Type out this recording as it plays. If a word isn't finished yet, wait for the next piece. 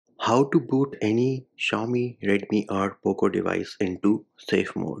How to boot any Xiaomi, Redmi or Poco device into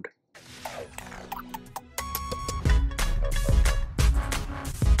safe mode.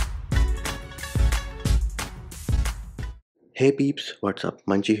 Hey peeps, what's up?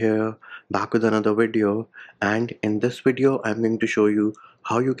 Munchie here, back with another video, and in this video I'm going to show you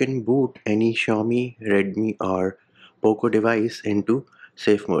how you can boot any Xiaomi, Redmi or Poco device into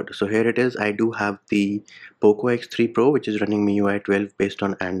safe mode. So here it is. I do have the Poco X3 Pro, which is running Miui 12 based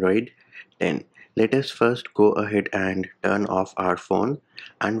on Android 10. Let us first go ahead and turn off our phone,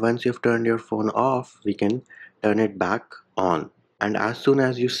 and once you've turned your phone off, we can turn it back on. And as soon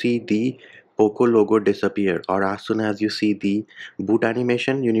as you see the Poco logo disappear, or as soon as you see the boot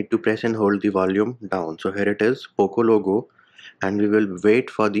animation, you need to press and hold the volume down. So here it is, Poco logo, and we will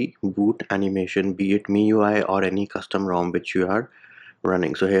wait for the boot animation, be it MIUI or any custom ROM which you are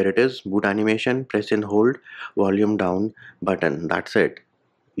running. So here it is, boot animation, press and hold volume down button. That's it.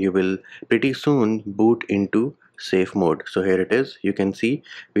 You will pretty soon boot into safe mode. So here it is, you can see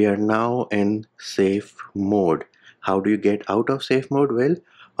we are now in safe mode. How do you get out of safe mode? Well,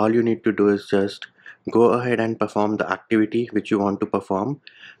 all you need to do is just go ahead and perform the activity which you want to perform,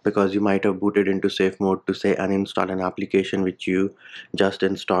 because you might have booted into safe mode to say uninstall an application which you just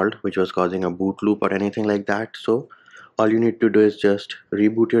installed, which was causing a boot loop or anything like that. So all you need to do is just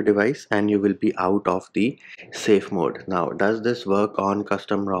reboot your device and you will be out of the safe mode. Now, does this work on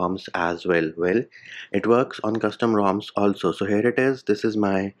custom ROMs as well? Well, it works on custom ROMs also. So here it is. This is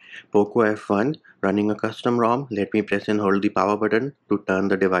my Poco F1 running a custom ROM. Let me press and hold the power button to turn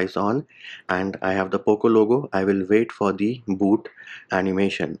the device on, and I have the Poco logo. I will wait for the boot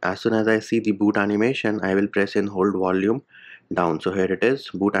animation. As soon as I see the boot animation, I will press and hold volume down. So here it is,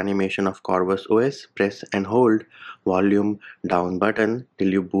 boot animation of Corvus OS. Press and hold volume down button till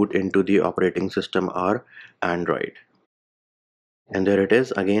you boot into the operating system or Android. And there it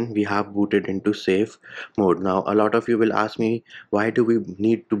is, again we have booted into safe mode. Now a lot of you will ask me, why do we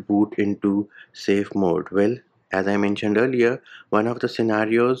need to boot into safe mode? Well, as I mentioned earlier, one of the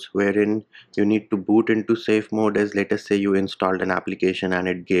scenarios wherein you need to boot into safe mode is, let us say you installed an application and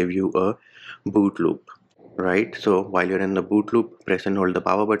it gave you a boot loop, right? So while you're in the boot loop, press and hold the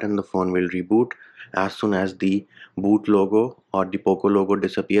power button, the phone will reboot. As soon as the boot logo or the Poco logo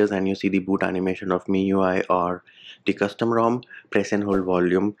disappears and you see the boot animation of MIUI or the custom ROM, press and hold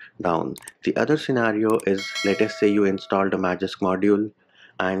volume down. The other scenario is, let us say you installed a Magisk module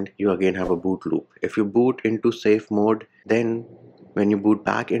and you again have a boot loop. If you boot into safe mode, then when you boot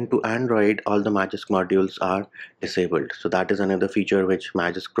back into Android, all the Magisk modules are disabled. So that is another feature which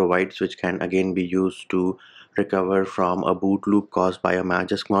Magisk provides, which can again be used to recover from a boot loop caused by a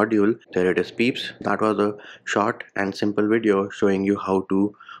Magisk module. There it is, peeps. That was a short and simple video showing you how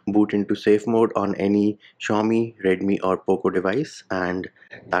to boot into safe mode on any Xiaomi, Redmi or Poco device. And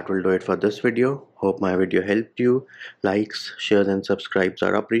that will do it for this video. Hope my video helped you. Likes, shares and subscribes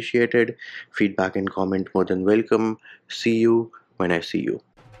are appreciated. Feedback and comment more than welcome. See you when I see you.